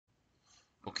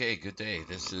Okay, good day.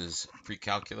 This is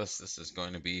pre-calculus. This is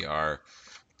going to be our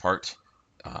part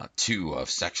 2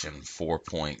 of section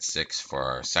 4.6 for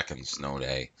our second snow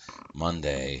day,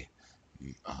 Monday,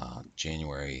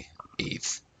 January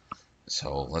 8th.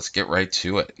 So let's get right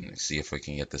to it and see if we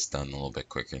can get this done a little bit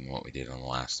quicker than what we did on the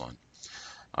last one.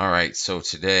 All right, so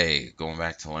today, going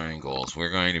back to learning goals,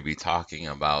 we're going to be talking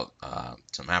about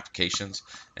some applications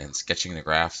and sketching the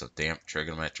graphs of damped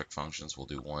trigonometric functions. We'll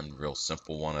do one real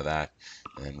simple one of that,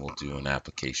 and then we'll do an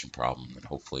application problem, and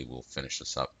hopefully we'll finish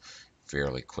this up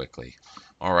fairly quickly.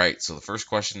 All right, so the first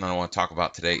question that I want to talk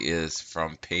about today is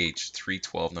from page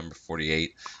 312, number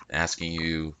 48, asking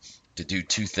you to do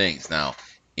two things. Now,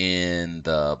 in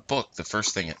the book, the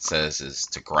first thing it says is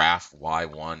to graph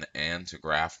y1 and to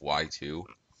graph y2,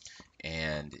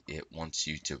 and it wants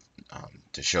you to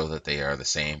show that they are the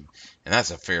same, and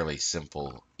that's a fairly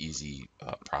simple, easy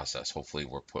process. Hopefully,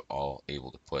 we're all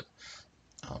able to put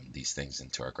these things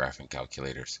into our graphing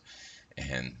calculators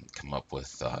and come up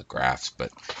with graphs,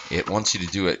 but it wants you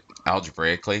to do it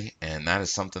algebraically, and that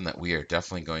is something that we are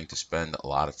definitely going to spend a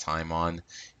lot of time on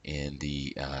in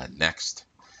the next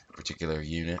particular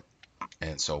unit.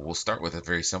 And so we'll start with a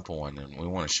very simple one, and we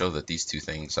want to show that these two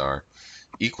things are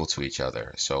equal to each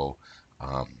other. So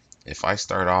if I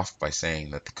start off by saying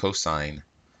that the cosine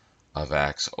of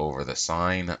x over the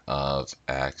sine of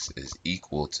x is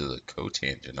equal to the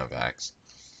cotangent of x,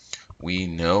 we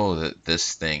know that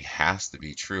this thing has to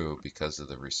be true because of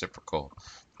the reciprocal.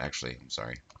 Actually, I'm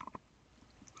sorry.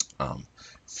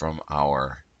 From uh,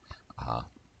 our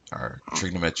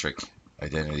trigonometric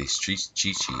identities cheat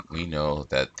sheet, we know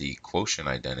that the quotient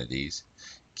identities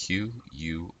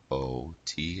QUOTIENT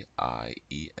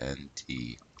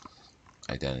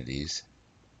identities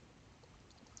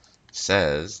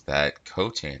says that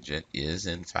cotangent is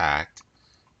in fact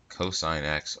cosine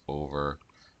x over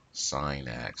sine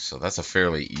x. So that's a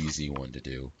fairly easy one to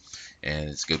do, and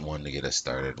it's a good one to get us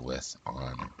started with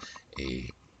on a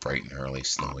bright and early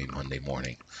snowy Monday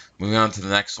morning. Moving on to the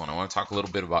next one, I want to talk a little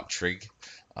bit about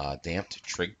damped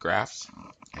trig graphs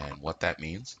and what that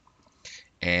means.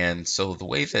 And so the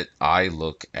way that I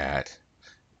look at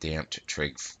damped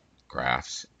trig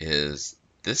graphs is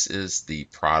this is the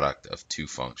product of two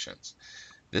functions.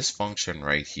 This function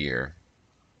right here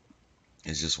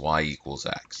is just y equals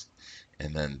x.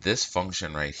 And then this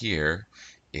function right here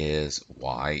is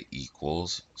y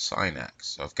equals sine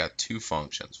x. So I've got two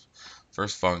functions.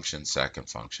 First function, second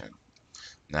function.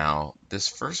 Now, this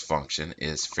first function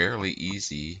is fairly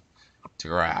easy to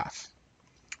graph.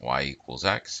 Y equals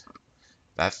x.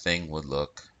 That thing would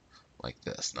look like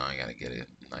this. Now I gotta get it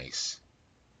nice.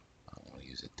 I want to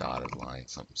use a dotted line,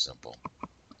 something simple.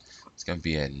 It's gonna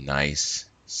be a nice,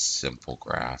 simple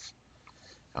graph.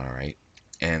 All right.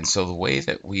 And so the way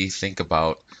that we think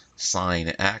about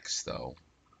sine x, though,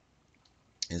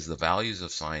 is the values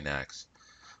of sine x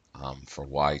for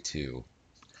y2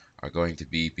 are going to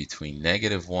be between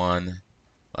 -1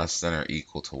 less than or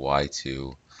equal to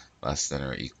y2 less than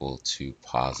or equal to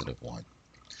 +1.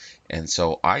 And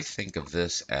so I think of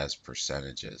this as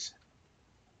percentages.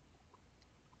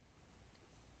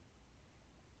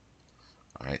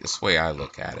 All right, this way I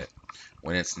look at it.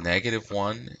 When it's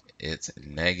 -1, it's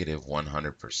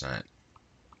 -100%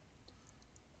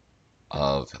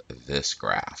 of this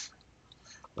graph.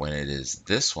 When it is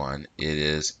this one, it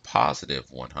is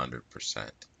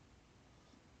 +100%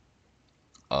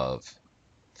 of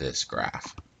this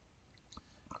graph.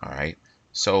 All right,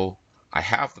 so I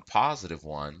have the positive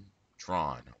one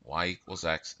drawn, y equals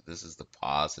x. This is the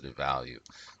positive value,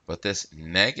 but this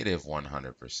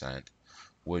 -100%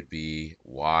 would be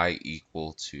y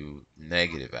equal to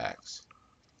 -x.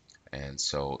 And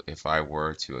so if I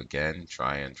were to again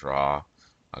try and draw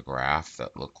a graph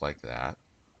that looked like that,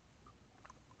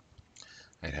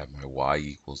 I'd have my y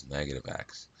equals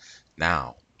 -x.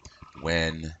 Now,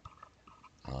 when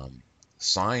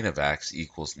sine of x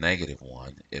equals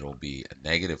 -1, it'll be a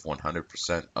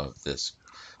 -100% of this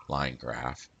line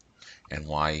graph. And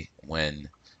when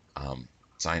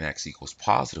sine x equals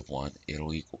 +1,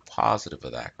 it'll equal positive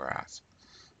of that graph.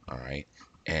 All right.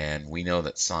 And we know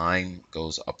that sine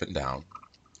goes up and down.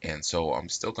 And so I'm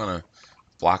still going to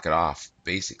block it off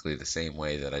basically the same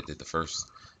way that I did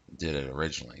it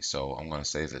originally. So I'm going to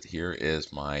say that here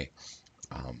is my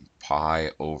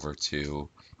pi over 2.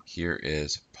 Here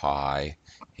is pi.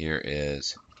 Here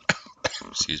is,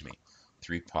 excuse me,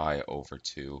 3 pi over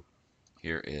 2.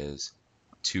 Here is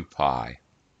 2 pi.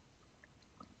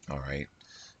 All right.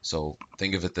 So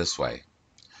think of it this way.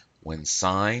 When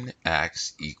sine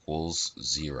x equals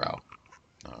 0,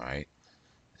 all right,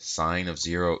 sine of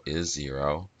 0 is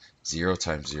 0. 0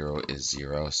 times 0 is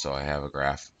 0. So I have a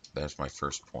graph There's my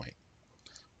first point.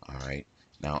 All right.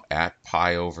 Now at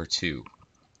pi over 2,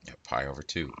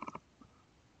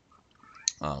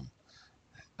 um,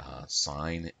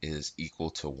 sine is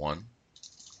equal to 1.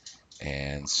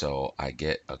 And so I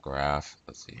get a graph.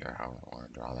 Let's see here how I want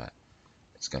to draw that.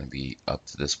 It's going to be up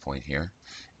to this point here.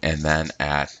 And then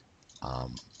at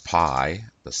pi,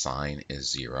 the sine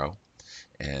is 0.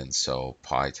 And so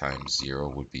pi times 0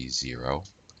 would be 0.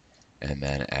 And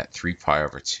then at 3 pi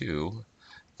over 2,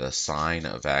 the sine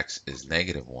of x is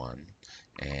negative 1.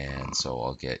 And so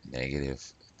I'll get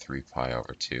negative 3 pi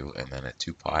over 2. And then at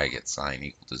 2 pi, I get sine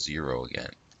equal to 0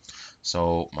 again.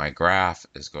 So my graph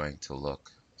is going to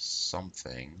look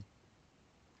something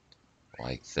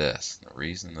like this. The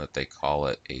reason that they call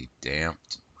it a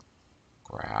damped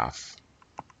graph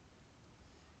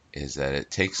is that it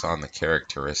takes on the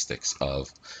characteristics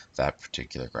of that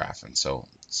particular graph. And so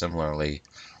similarly,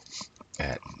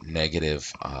 at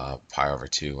negative pi over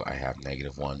 2, I have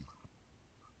negative 1.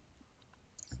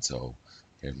 And so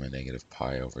here's my negative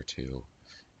pi over 2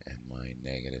 and my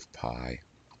negative pi.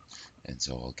 And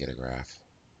so I'll get a graph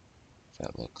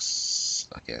that looks,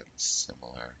 again,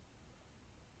 similar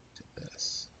to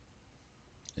this.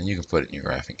 And you can put it in your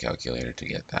graphing calculator to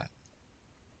get that.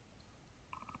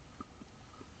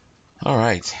 All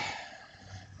right.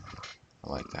 I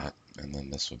like that. And then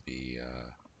this would be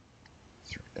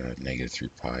negative 3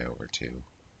 pi over 2,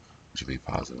 which would be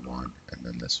positive 1. And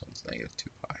then this one's negative 2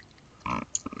 pi.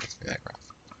 Let's make that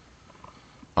graph.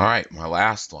 All right, my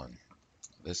last one.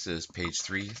 This is page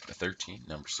 313,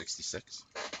 number 66.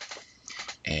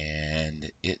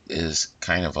 And it is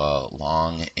kind of a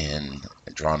long and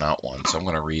drawn out one. So I'm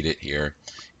going to read it here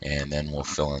and then we'll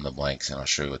fill in the blanks and I'll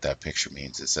show you what that picture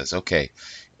means. It says, okay,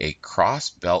 a cross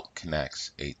belt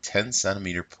connects a 10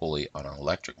 centimeter pulley on an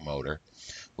electric motor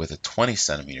with a 20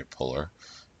 centimeter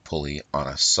pulley on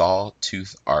a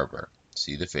sawtooth arbor.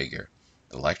 See the figure.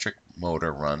 The electric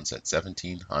motor runs at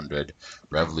 1700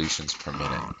 revolutions per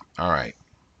minute. All right.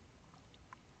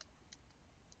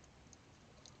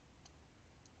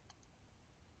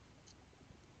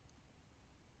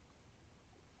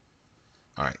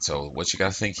 All right, so what you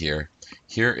got to think here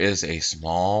is a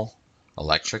small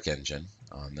electric engine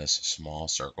on this small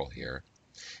circle here,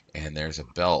 and there's a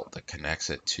belt that connects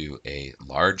it to a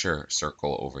larger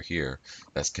circle over here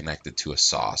that's connected to a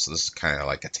saw. So this is kind of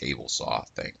like a table saw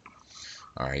thing.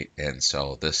 All right, and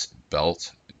so this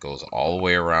belt goes all the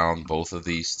way around both of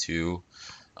these two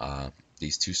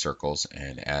circles,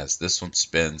 and as this one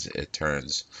spins, it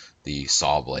turns the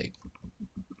saw blade.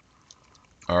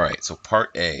 All right, so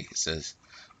part A says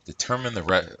determine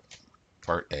the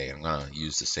part A. I'm going to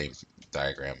use the same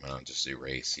diagram and I'll just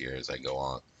erase here as I go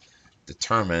on.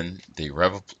 Determine the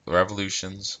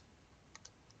revolutions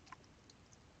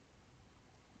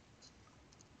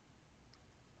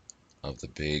of the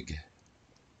big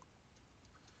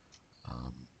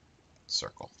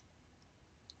circle.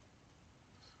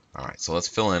 All right, so let's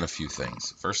fill in a few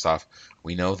things. First off,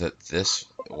 we know that this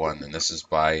one, and this is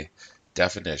by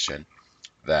definition,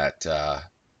 that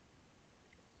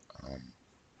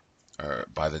or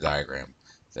by the diagram,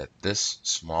 that this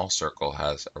small circle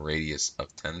has a radius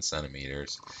of 10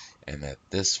 centimeters and that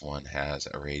this one has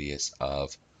a radius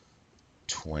of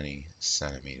 20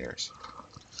 centimeters.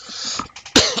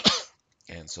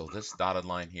 And so this dotted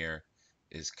line here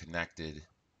is connected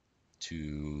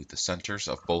to the centers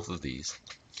of both of these.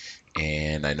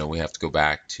 And I know we have to go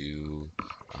back to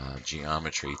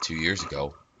geometry 2 years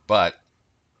ago, but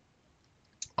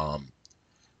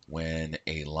when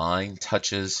a line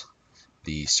touches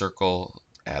the circle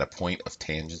at a point of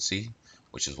tangency,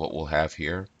 which is what we'll have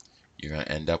here, you're going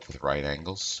to end up with right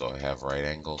angles. So I have right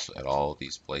angles at all of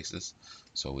these places.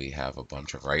 So we have a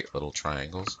bunch of right little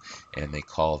triangles, and they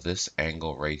call this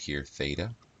angle right here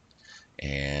theta.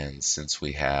 And since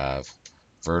we have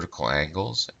vertical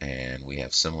angles and we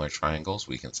have similar triangles,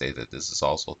 we can say that this is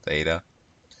also theta.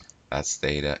 That's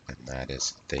theta, and that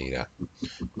is theta.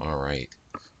 All right.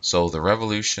 So the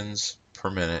revolutions per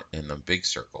minute in the big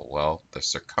circle, well, the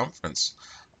circumference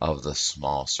of the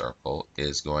small circle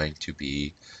is going to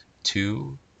be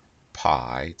 2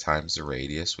 pi times the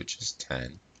radius, which is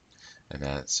 10. And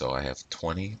that, so I have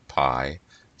 20 pi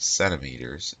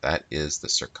centimeters. That is the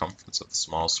circumference of the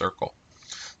small circle.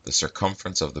 The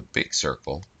circumference of the big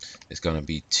circle is going to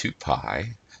be 2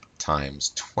 pi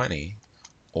times 20,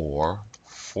 or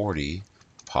 40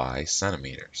 pi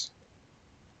centimeters.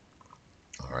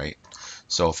 All right.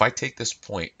 So if I take this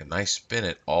point and I spin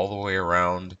it all the way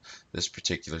around this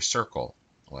particular circle,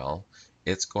 well,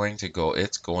 it's going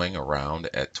around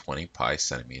at 20 pi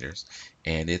centimeters,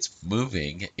 and it's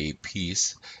moving a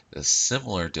piece a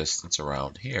similar distance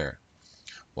around here.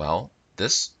 Well,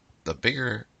 the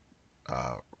bigger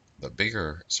uh, the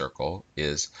bigger circle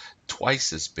is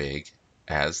twice as big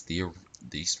as the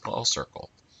small circle.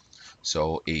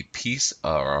 So a piece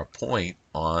or a point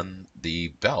on the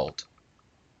belt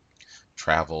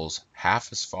travels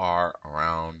half as far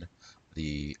around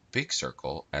the big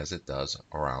circle as it does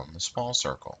around the small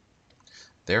circle.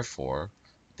 Therefore,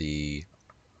 the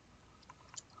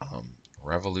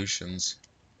revolutions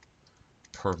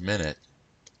per minute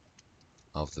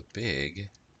of the big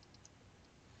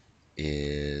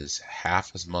is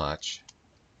half as much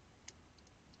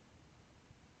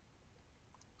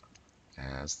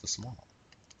as the small.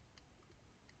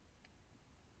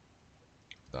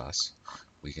 Thus,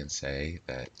 we can say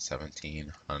that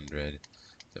 1700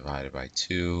 divided by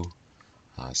 2,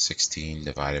 16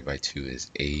 divided by 2 is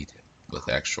 8, with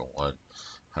the extra 1,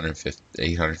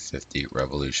 850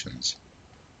 revolutions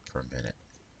per minute.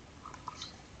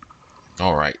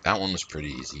 All right, that one was pretty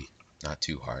easy, not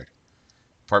too hard.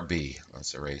 Part B,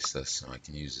 let's erase this so I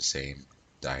can use the same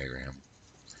diagram.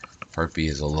 Part B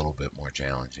is a little bit more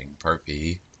challenging. Part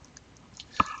B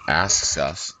asks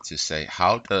us to say,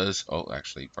 how does, oh,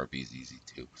 actually, part B is easy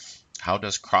too. How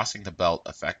does crossing the belt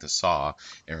affect the saw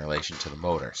in relation to the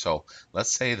motor? So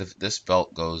let's say that this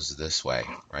belt goes this way,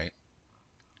 right?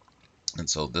 And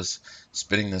so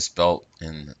spinning this belt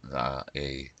in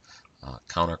a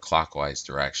counterclockwise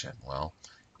direction. Well,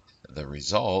 the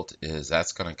result is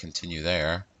that's going to continue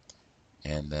there,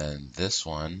 and then this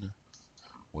one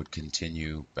would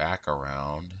continue back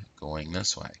around going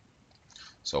this way.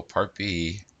 So part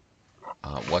B,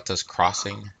 what does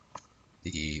crossing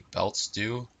the belts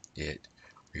do? It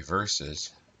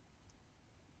reverses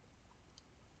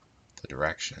the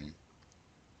direction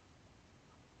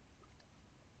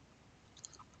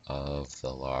of the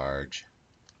large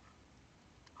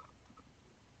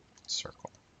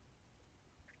circle.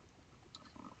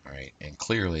 All right, and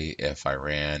clearly if I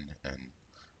ran, and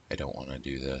I don't want to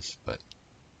do this, but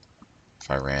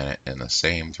if I ran it in the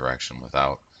same direction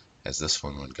without, as this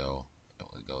one would go,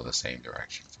 it would go the same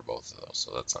direction for both of those.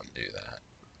 So let's undo that.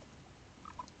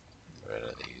 Get rid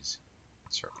of these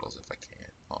circles if I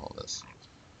can. All of this.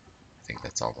 I think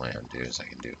that's all my undos I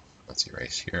can do. Let's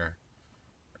erase here,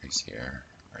 erase here,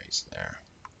 erase there,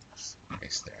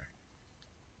 erase there.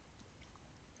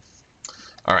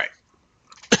 All right,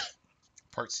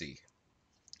 part C.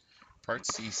 Part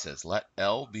C says, let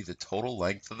L be the total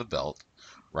length of the belt.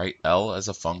 Write L as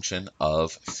a function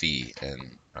of phi,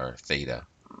 or theta.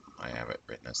 I have it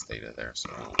written as theta there, so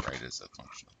we'll write it as a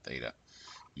function of theta,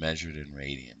 measured in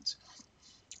radians.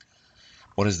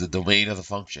 What is the domain of the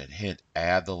function? Hint,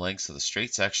 add the lengths of the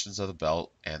straight sections of the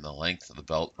belt and the length of the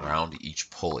belt around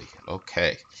each pulley.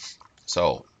 Okay,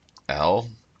 so L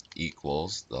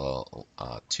equals the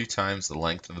 2 times the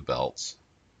length of the belts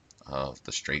of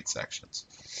the straight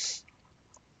sections.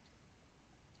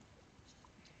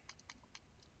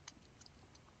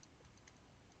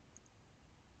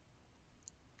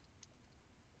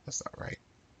 That's not right.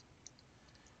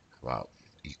 About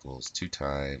equals 2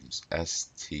 times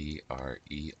STREIGHT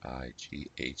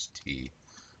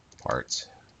parts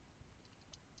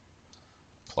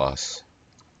plus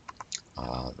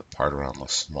the part around the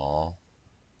small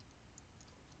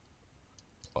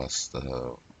plus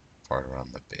the part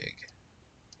around the big.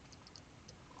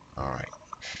 All right.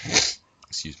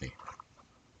 Excuse me.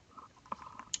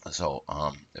 So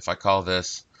if I call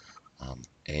this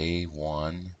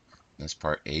A1, this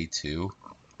part A2,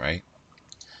 right?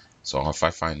 So if I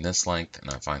find this length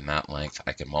and I find that length,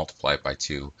 I can multiply it by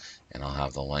 2 and I'll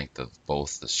have the length of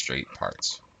both the straight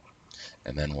parts.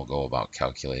 And then we'll go about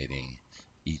calculating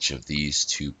each of these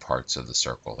 2 parts of the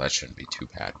circle. That shouldn't be too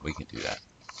bad. We can do that.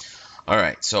 All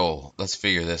right, so let's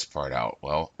figure this part out.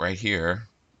 Well, right here,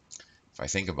 if I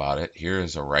think about it, here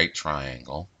is a right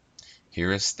triangle.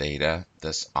 Here is theta.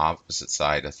 This opposite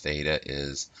side of theta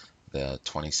is the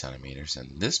 20 centimeters.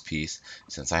 And this piece,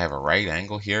 since I have a right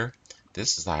angle here,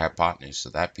 this is the hypotenuse, so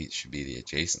that piece should be the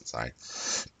adjacent side.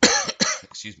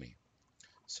 Excuse me.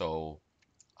 So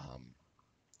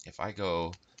if I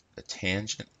go the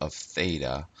tangent of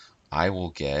theta, I will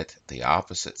get the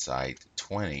opposite side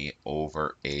 20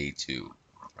 over A2,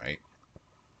 right?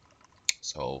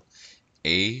 So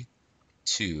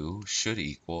A2 should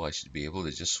equal, I should be able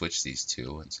to just switch these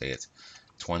two and say it's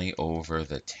 20 over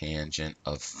the tangent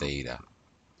of theta.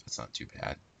 That's not too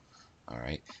bad. All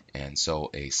right, and so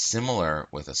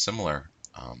with a similar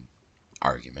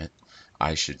argument,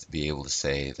 I should be able to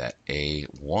say that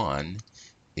A1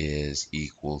 is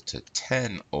equal to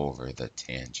 10 over the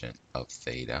tangent of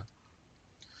theta.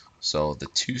 So the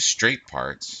 2 straight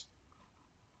parts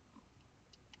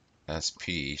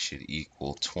SP should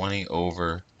equal 20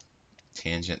 over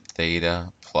tangent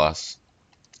theta plus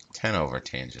 10 over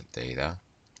tangent theta.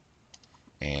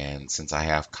 And since I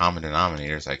have common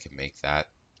denominators, I can make that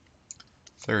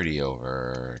 30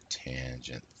 over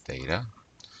tangent theta.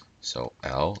 So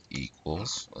L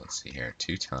equals, let's see here,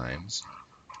 2 times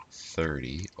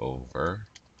 30 over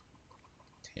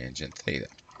tangent theta.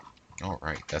 All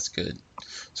right, that's good.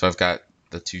 So I've got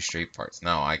the two straight parts.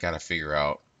 Now I got to figure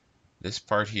out this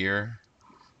part here.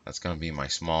 That's going to be my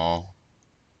small.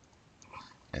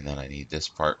 And then I need this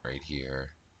part right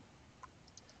here.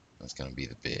 That's going to be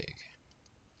the big.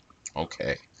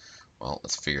 Okay, well,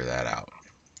 let's figure that out.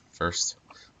 First,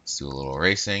 let's do a little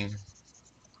erasing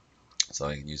so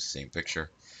I can use the same picture.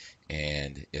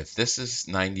 And if this is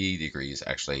 90 degrees,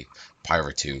 actually pi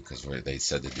over 2, because they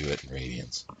said to do it in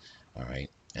radians, all right,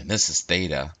 and this is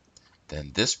theta,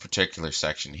 then this particular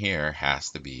section here has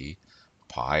to be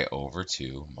pi over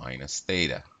 2 minus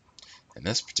theta. And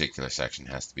this particular section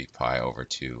has to be pi over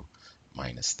 2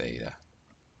 minus theta.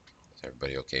 Is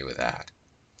everybody okay with that?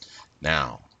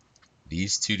 Now,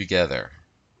 these two together,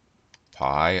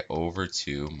 pi over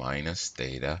 2 minus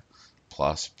theta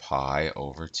plus pi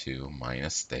over 2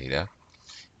 minus theta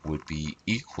would be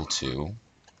equal to,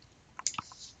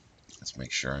 let's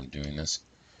make sure I'm doing this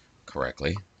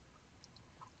correctly,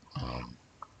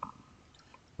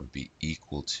 would be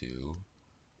equal to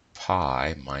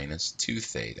pi minus 2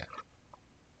 theta.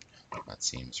 That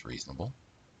seems reasonable.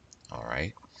 All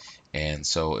right. And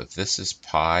so if this is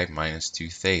pi minus 2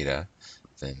 theta,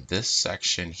 then this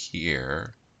section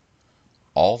here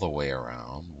all the way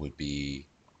around would be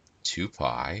 2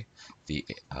 pi. The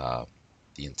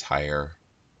entire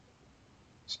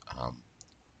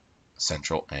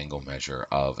central angle measure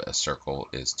of a circle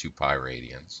is 2 pi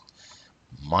radians,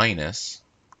 minus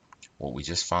what we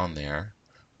just found there,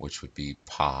 which would be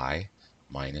pi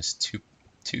minus 2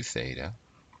 theta.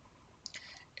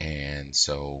 And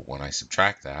so when I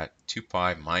subtract that, 2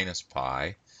 pi minus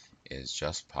pi is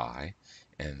just pi,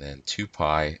 and then 2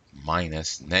 pi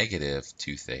minus negative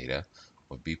 2 theta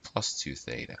would be plus 2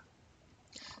 theta.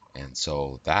 And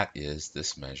so that is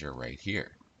this measure right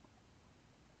here.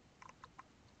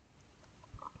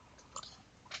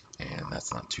 And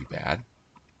that's not too bad.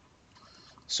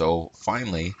 So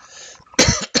finally,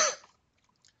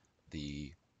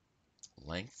 the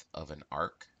length of an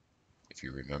arc, if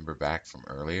you remember back from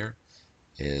earlier,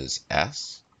 is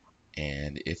S.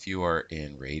 And if you are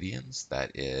in radians,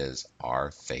 that is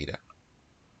r theta.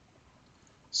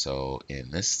 So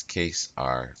in this case,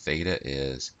 our theta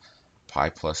is pi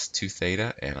plus 2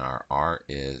 theta, and our r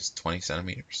is 20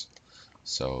 centimeters.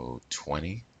 So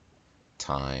 20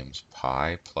 times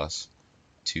pi plus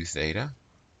 2 theta.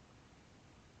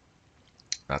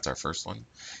 That's our first one.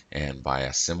 And by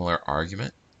a similar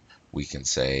argument, we can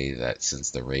say that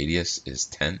since the radius is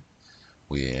 10,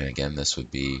 and again, this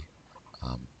would be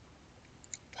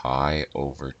pi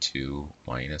over 2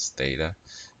 minus theta,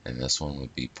 and this one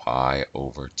would be pi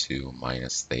over 2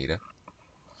 minus theta.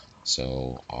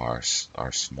 So our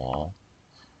small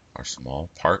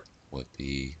part would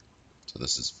be, so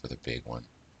this is for the big one,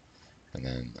 and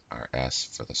then our S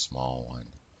for the small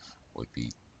one would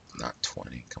be not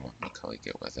 20. Come on, Macaulay,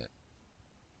 get with it.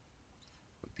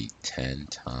 Would be 10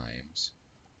 times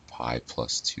pi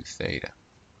plus 2 theta.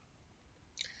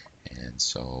 And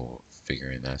so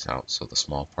figuring this out, so the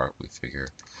small part we figure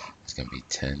is going to be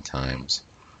 10 times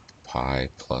pi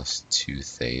plus 2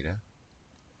 theta,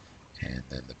 and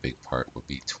then the big part would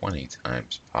be 20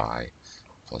 times pi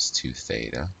plus 2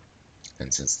 theta.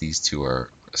 And since these two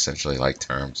are essentially like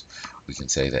terms, we can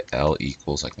say that L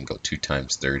equals, I can go 2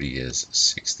 times 30 is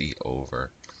 60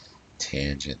 over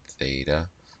tangent theta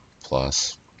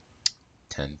plus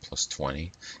 10 plus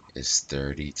 20 is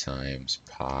 30 times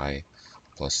pi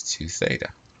plus 2 theta.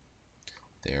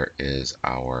 There is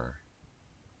our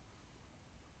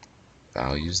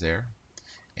values there.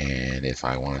 And if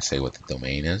I want to say what the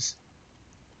domain is,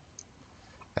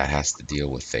 that has to deal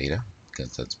with theta,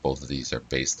 because since both of these are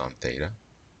based on theta.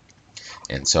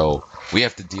 And so we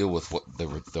have to deal with what the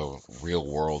real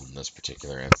world in this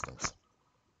particular instance.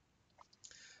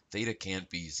 Theta can't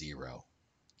be 0,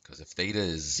 because if theta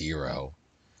is 0,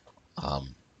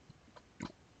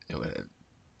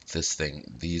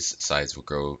 these sides will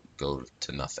go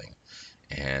to nothing,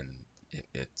 and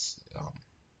it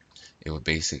would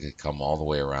basically come all the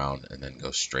way around and then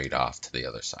go straight off to the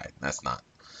other side. And it's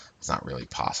not really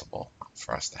possible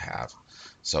for us to have.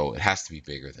 So it has to be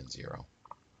bigger than 0.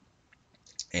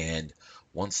 And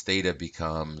once theta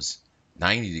becomes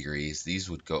 90 degrees, these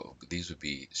would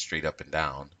be straight up and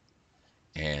down.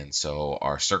 And so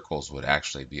our circles would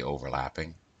actually be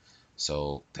overlapping.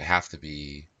 So they have to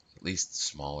be at least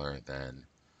smaller than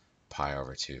pi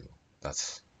over 2.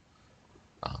 That's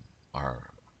um,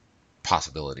 our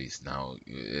possibilities. Now,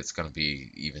 it's going to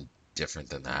be even different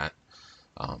than that.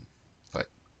 Um, but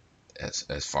as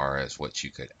far as what you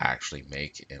could actually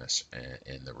make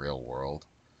in the real world,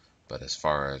 but as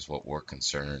far as what we're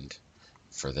concerned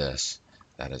for this,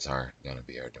 that is going to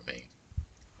be our domain.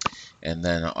 And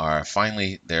then our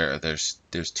finally there's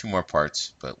two more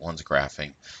parts, but one's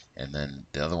graphing, and then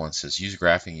the other one says use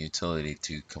graphing utility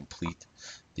to complete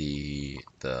the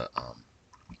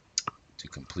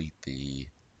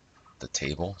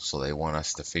table. So they want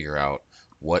us to figure out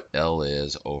what L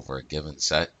is over a given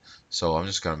set. So I'm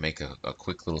just going to make a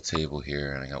quick little table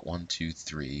here, and I got 1, 2,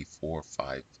 3, 4,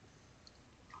 5,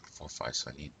 4, 5.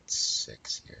 So I need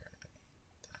 6 here. I need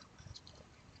that.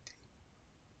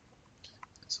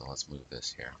 So let's move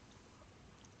this here.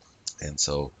 And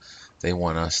so they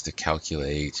want us to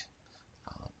calculate,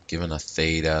 given a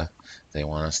theta, they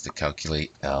want us to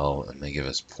calculate L, and they give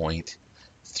us 0.3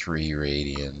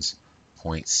 radians,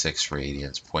 0.6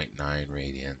 radians, 0.9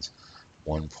 radians,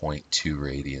 1.2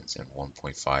 radians, and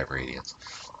 1.5 radians.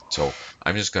 So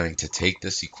I'm just going to take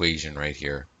this equation right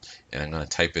here, and I'm going to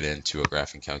type it into a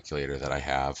graphing calculator that I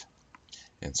have.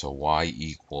 And so y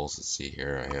equals, let's see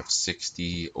here, I have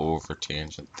 60 over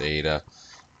tangent theta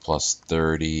plus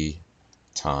 30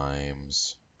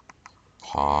 times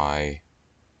pi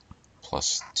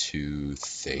plus 2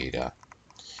 theta.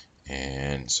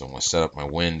 And so I'm going to set up my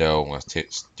window. I'm going to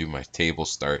do my table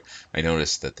start. I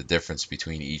notice that the difference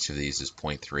between each of these is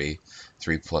 0.3.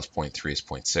 3 plus 0.3 is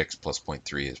 0.6, plus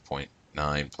 0.3 is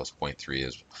 0.9, plus 0.3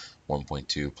 is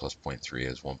 1.2, plus 0.3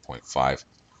 is 1.5.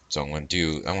 So I'm going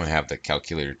to have the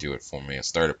calculator do it for me. I'll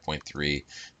start at 0.3,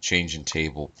 change in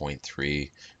table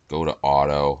 0.3, go to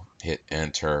auto, hit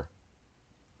enter,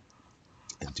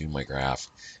 and do my graph.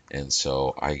 And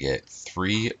so I get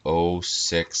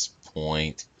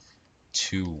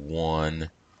 306.21,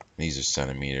 these are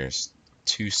centimeters,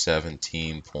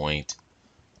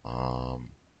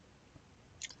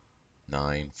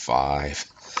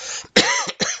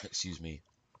 217.95, excuse me,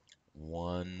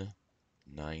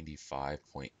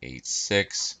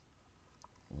 195.86,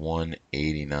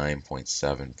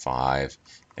 189.75,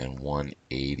 and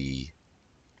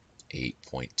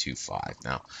 188.25.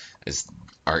 Now, is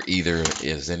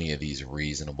any of these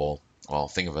reasonable? Well,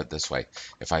 think of it this way.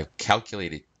 If I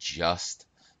calculated just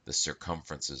the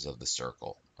circumferences of the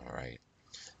circle, all right,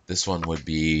 this one would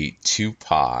be 2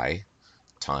 pi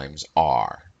times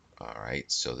r. All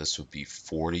right, so this would be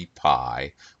 40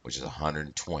 pi, which is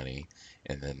 120,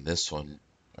 and then this one,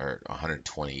 or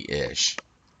 120-ish.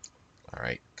 All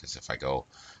right, because if I go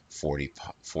 40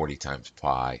 times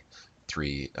pi,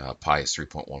 pi is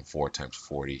 3.14 times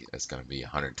 40, that's going to be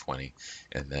 120,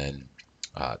 and then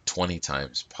 20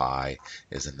 times pi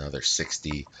is another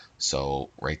 60,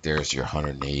 so right there is your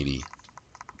 180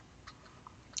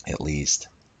 at least.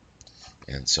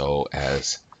 And so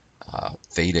as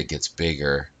theta gets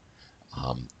bigger,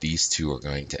 these two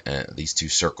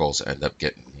circles end up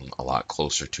getting a lot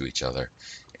closer to each other,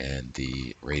 and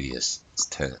the radius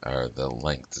or the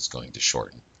length is going to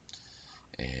shorten.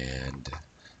 And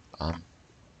I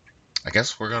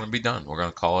guess we're going to be done. We're going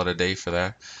to call it a day for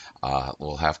that.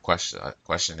 We'll have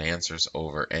question and answers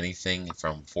over anything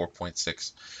from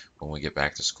 4.6 when we get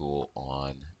back to school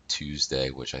on Tuesday,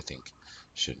 which I think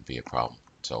shouldn't be a problem.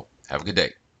 So have a good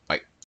day.